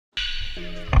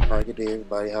Hi, good day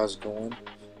everybody, how's it going?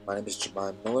 My name is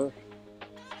Jemai Miller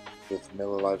with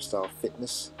Miller Lifestyle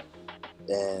Fitness,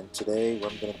 and today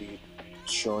what I'm going to be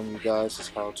showing you guys is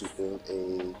how to build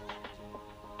a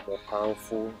more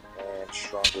powerful and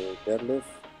stronger deadlift,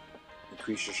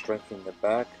 increase your strength in the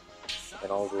back,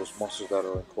 and all those muscles that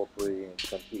are incorporated in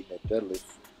completing a deadlift,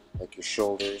 like your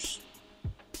shoulders,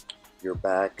 your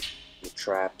back, your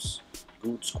traps,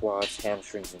 glutes, quads,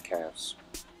 hamstrings, and calves.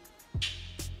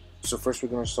 So first we're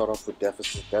going to start off with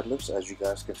deficit deadlifts. As you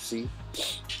guys can see,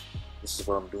 this is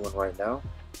what I'm doing right now.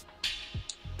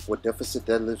 What deficit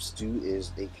deadlifts do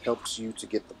is it helps you to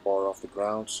get the bar off the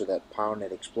ground, so that power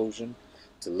net explosion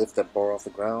to lift that bar off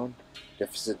the ground.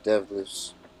 Deficit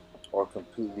deadlifts are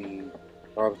completely,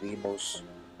 probably the most,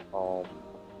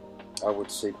 I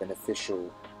would say,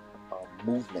 beneficial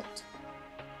movement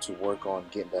to work on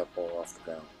getting that bar off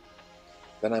the ground.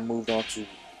 Then I moved on to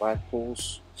rack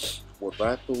pulls. What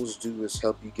rack pulls do is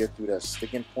help you get through that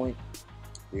sticking point.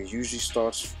 It usually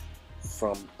starts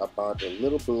from about a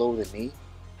little below the knee,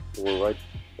 or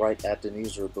right at the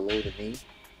knees or below the knee.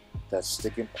 That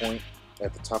sticking point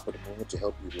at the top of the movement to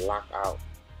help you lock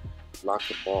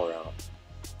the bar out.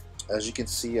 As you can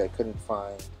see, I couldn't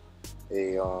find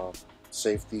a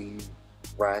safety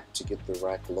rack to get the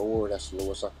rack lower. That's the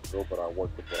lowest I could go, but I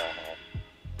worked with what I had.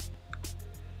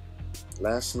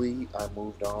 Lastly, I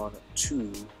moved on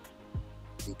to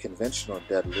the conventional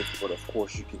deadlift, but of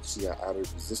course you can see I added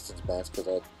resistance bands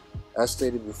because, as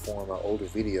stated before in my older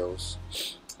videos,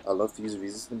 I love to use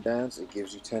resistance bands. It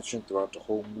gives you tension throughout the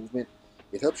whole movement.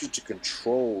 It helps you to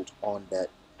control on that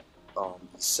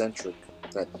eccentric,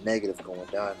 that negative going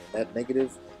down, and that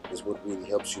negative is what really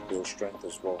helps you build strength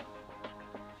as well.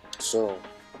 So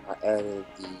I added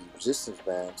the resistance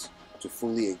bands to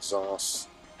fully exhaust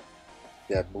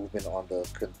that movement on the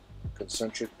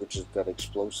concentric, which is that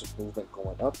explosive movement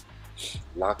going up,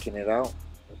 locking it out,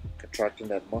 contracting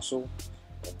that muscle,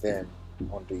 and then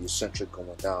on the eccentric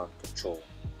going down, control.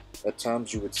 At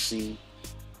times you would see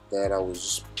that I was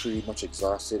just pretty much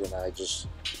exhausted and I just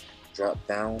dropped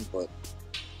down, but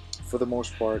for the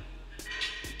most part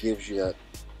it gives you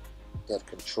that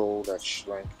control, that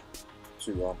strength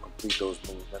to complete those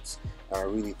movements. And I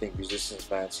really think resistance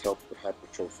bands help with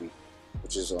hypertrophy,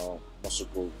 which is muscle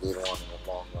growth later on in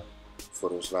the long run for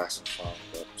those lasting 5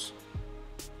 reps.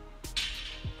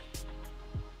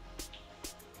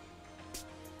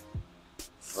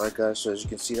 Alright guys, so as you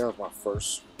can see, that was my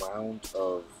first round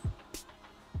of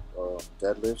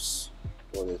deadlifts,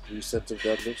 or the 3 sets of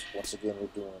deadlifts. Once again, we're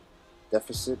doing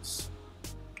deficits,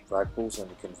 rack pulls, and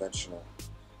the conventional.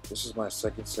 This is my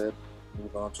second set.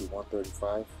 Move on to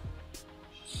 135.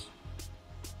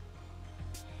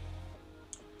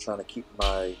 Trying to keep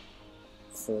my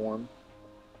form,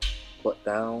 butt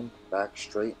down, back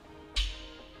straight,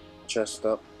 chest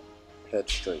up, head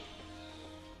straight.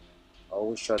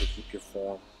 Always try to keep your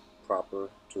form proper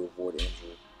to avoid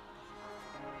injury.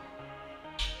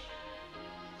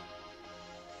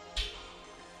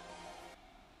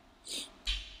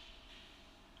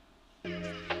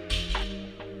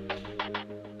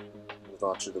 Move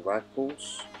on to the rack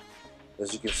pulls.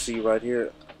 As you can see right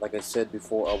here, like I said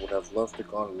before, I would have loved to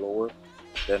gone lower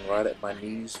than right at my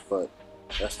knees, but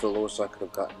that's the lowest I could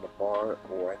have gotten the bar,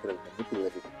 or I could have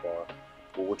manipulated the bar.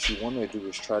 But what you want to do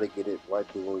is try to get it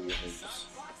right below your knees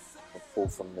and pull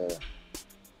from there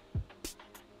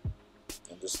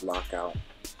and just lock out.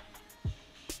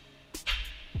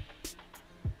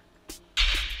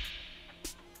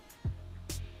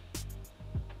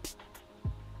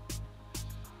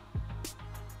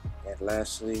 And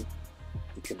lastly,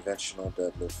 the conventional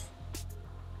deadlift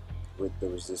with the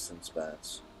resistance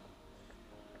bands.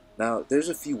 Now, there's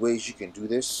a few ways you can do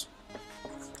this.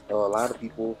 A lot of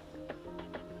people,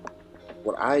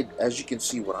 as you can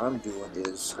see, what I'm doing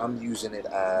is I'm using it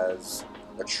as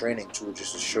a training tool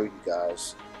just to show you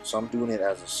guys. So I'm doing it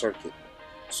as a circuit.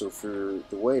 So for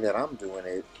the way that I'm doing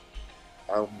it,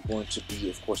 I'm going to be,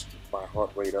 of course, keep my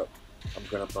heart rate up. I'm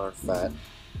going to burn fat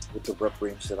with the rep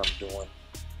range that I'm doing.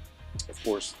 Of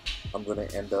course, I'm going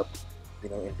to end up,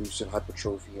 inducing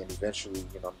hypertrophy, and eventually,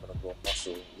 I'm going to grow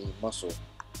lean muscle.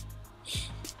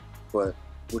 But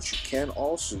what you can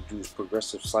also do is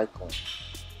progressive cycling.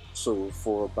 So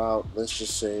for about, let's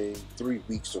just say 3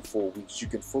 weeks or 4 weeks, you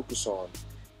can focus on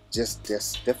just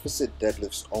deficit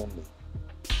deadlifts only.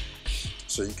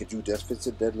 So you can do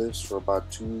deficit deadlifts for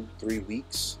about 2-3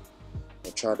 weeks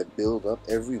and try to build up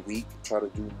every week, try to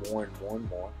do more and more and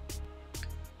more.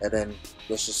 And then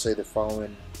let's just say the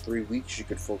following 3 weeks you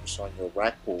could focus on your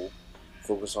rack pull,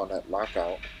 focus on that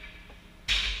lockout,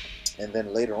 and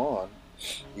then later on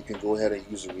you can go ahead and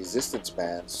use the resistance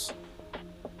bands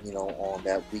you know, on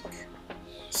that week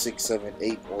 6, 7,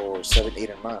 8, or 7, 8,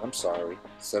 or 9. I'm sorry,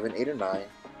 7, 8, or 9.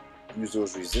 Use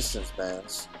those resistance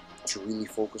bands to really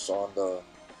focus on the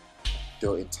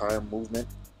entire movement,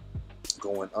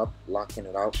 going up, locking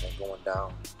it out, and going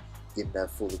down, getting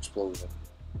that full explosion.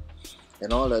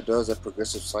 And all that does, that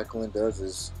progressive cycling does,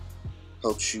 is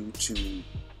helps you to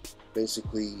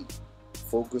basically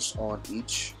focus on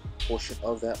each portion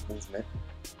of that movement,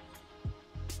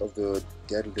 of the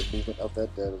deadlift movement of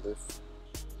that deadlift.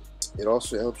 It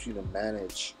also helps you to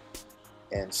manage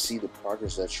and see the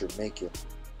progress that you're making.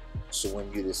 So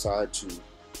when you decide to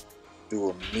do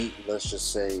a meet, let's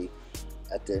just say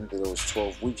at the end of those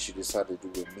 12 weeks you decide to do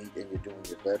a meet and you're doing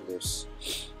your deadlifts,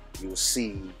 you'll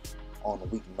see on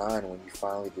week 9, when you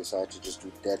finally decide to just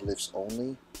do deadlifts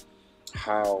only,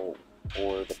 how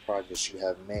or the progress you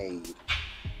have made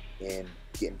in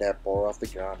getting that bar off the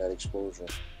ground, that explosion,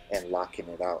 and locking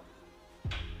it out,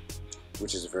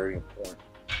 which is very important.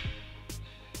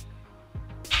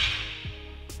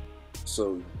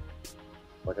 So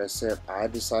like I said, I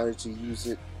decided to use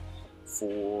it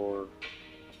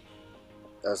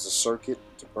as a circuit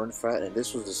to burn fat, and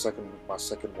this was my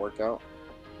second workout.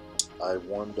 I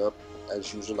warmed up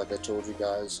as usual, like I told you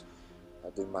guys. I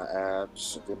did my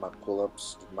abs, I did my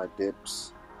pull-ups, did my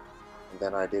dips, and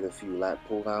then I did a few lat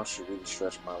pull-downs to really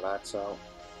stretch my lats out,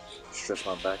 stretch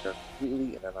my back out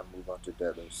completely, and then I moved on to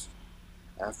deadlifts.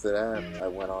 After that, I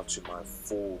went on to my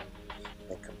full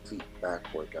and complete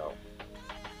back workout.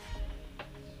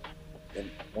 And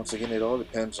once again, it all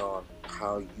depends on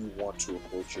how you want to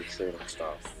approach your training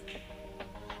style.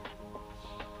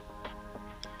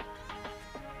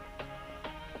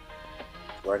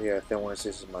 Right here, I think I want to say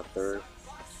this is my third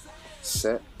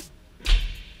set.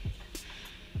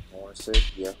 I want to say,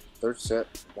 yeah, third set,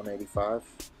 185.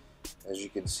 As you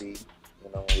can see,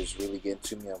 you know, it's really getting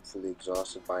to me. I'm fully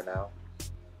exhausted by now.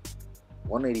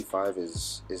 185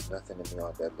 is nothing to me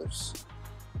on deadlifts.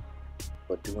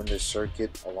 But doing this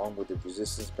circuit along with the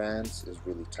resistance bands is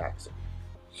really taxing.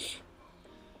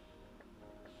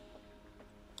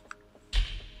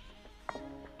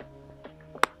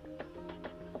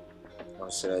 I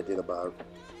said I did about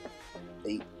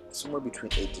 8, somewhere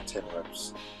between 8 to 10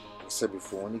 reps. Like I said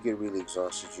before, when you get really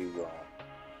exhausted, you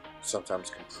sometimes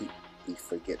completely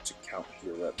forget to count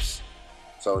your reps.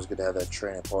 It's always good to have that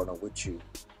training partner with you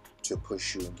to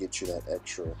push you and get you that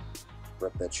extra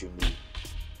rep that you need.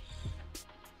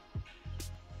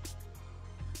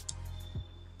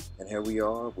 And here we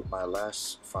are with my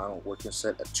last final working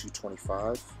set at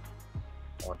 225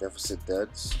 on deficit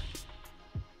deads.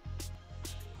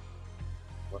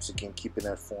 Once again, keeping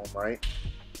that form right.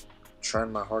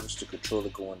 Trying my hardest to control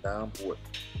it going down, but what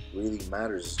really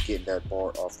matters is getting that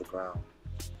bar off the ground.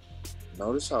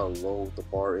 Notice how low the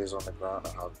bar is on the ground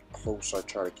and how close I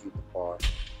try to keep the bar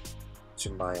to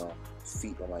my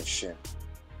feet or my shin.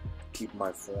 Keep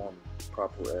my form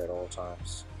proper at all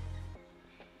times.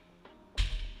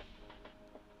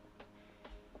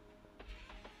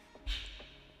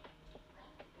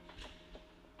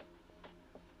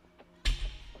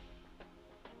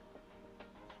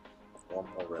 One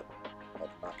more rep.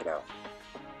 Let's knock it out.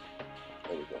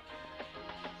 There we go.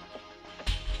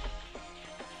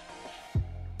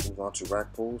 Move on to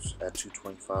rack pulls at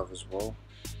 225 as well.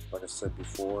 Like I said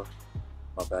before,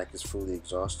 my back is fully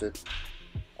exhausted.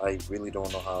 I really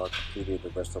don't know how I completed the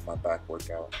rest of my back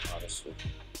workout, honestly.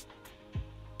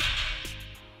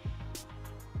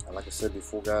 And like I said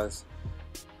before, guys,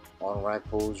 on rack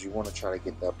pulls, you want to try to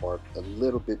get that bar a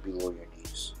little bit below your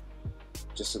knees.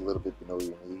 Just a little bit below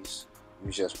your knees.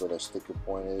 Usually that's where that sticker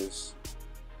point is.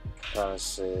 You can kind of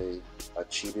say I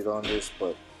cheated on this,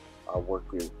 but I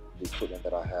work with the equipment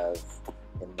that I have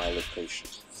in my location.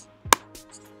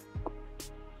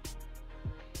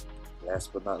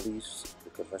 Last but not least, the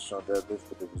conventional deadlift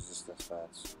with the resistance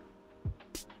bands.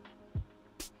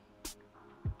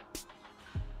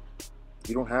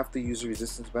 You don't have to use the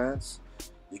resistance bands.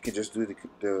 You can just do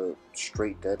the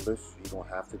straight deadlift. You don't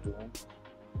have to do them.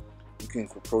 You can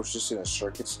approach this in a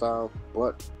circuit style,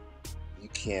 but you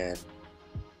can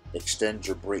extend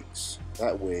your breaks.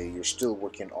 That way you're still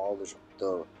working all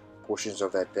the portions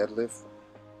of that deadlift,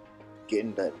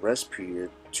 getting that rest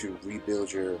period to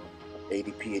rebuild your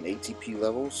ADP and ATP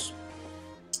levels,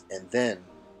 and then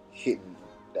hitting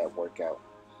that workout.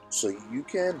 So you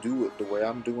can do it the way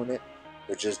I'm doing it,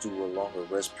 but just do a longer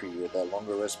rest period. That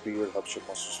longer rest period helps your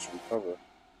muscles to recover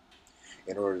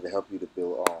in order to help you to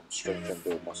build strength and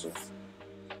build muscle.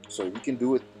 So you can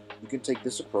do it. You can take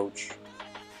this approach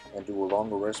and do a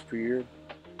longer rest period.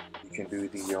 You can do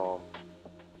the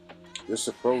this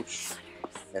approach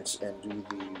and do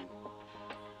the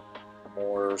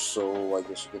more so, I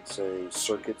guess you could say,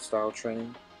 circuit style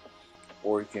training,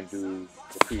 or you can do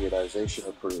the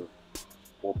periodization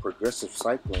or progressive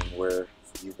cycling, where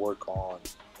you work on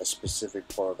a specific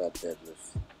part of that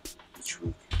deadlift each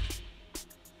week.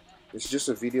 It's just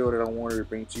a video that I wanted to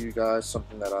bring to you guys,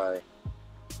 something that I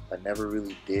never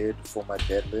really did for my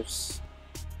deadlifts,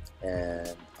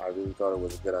 and I really thought it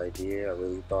was a good idea. I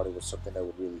really thought it was something that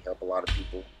would really help a lot of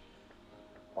people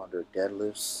on their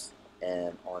deadlifts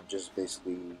and on just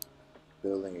basically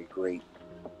building a great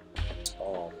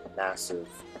massive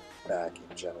back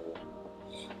in general.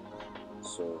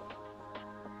 So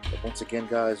once again,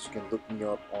 guys, you can look me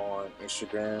up on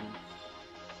Instagram,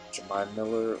 Jamai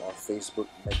Miller, on Facebook,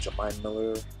 Jamai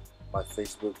Miller. My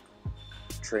Facebook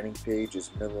training page is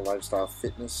Miller Lifestyle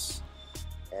Fitness,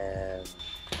 and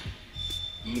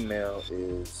email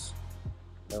is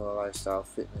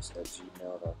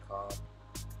millerlifestylefitness@gmail.com.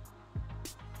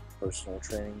 Personal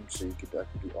training, so I can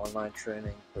do online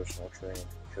training, personal training,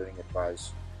 training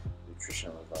advice,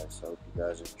 nutritional advice. I hope you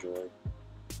guys enjoy.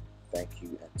 Thank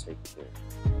you and take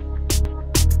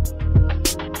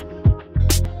care.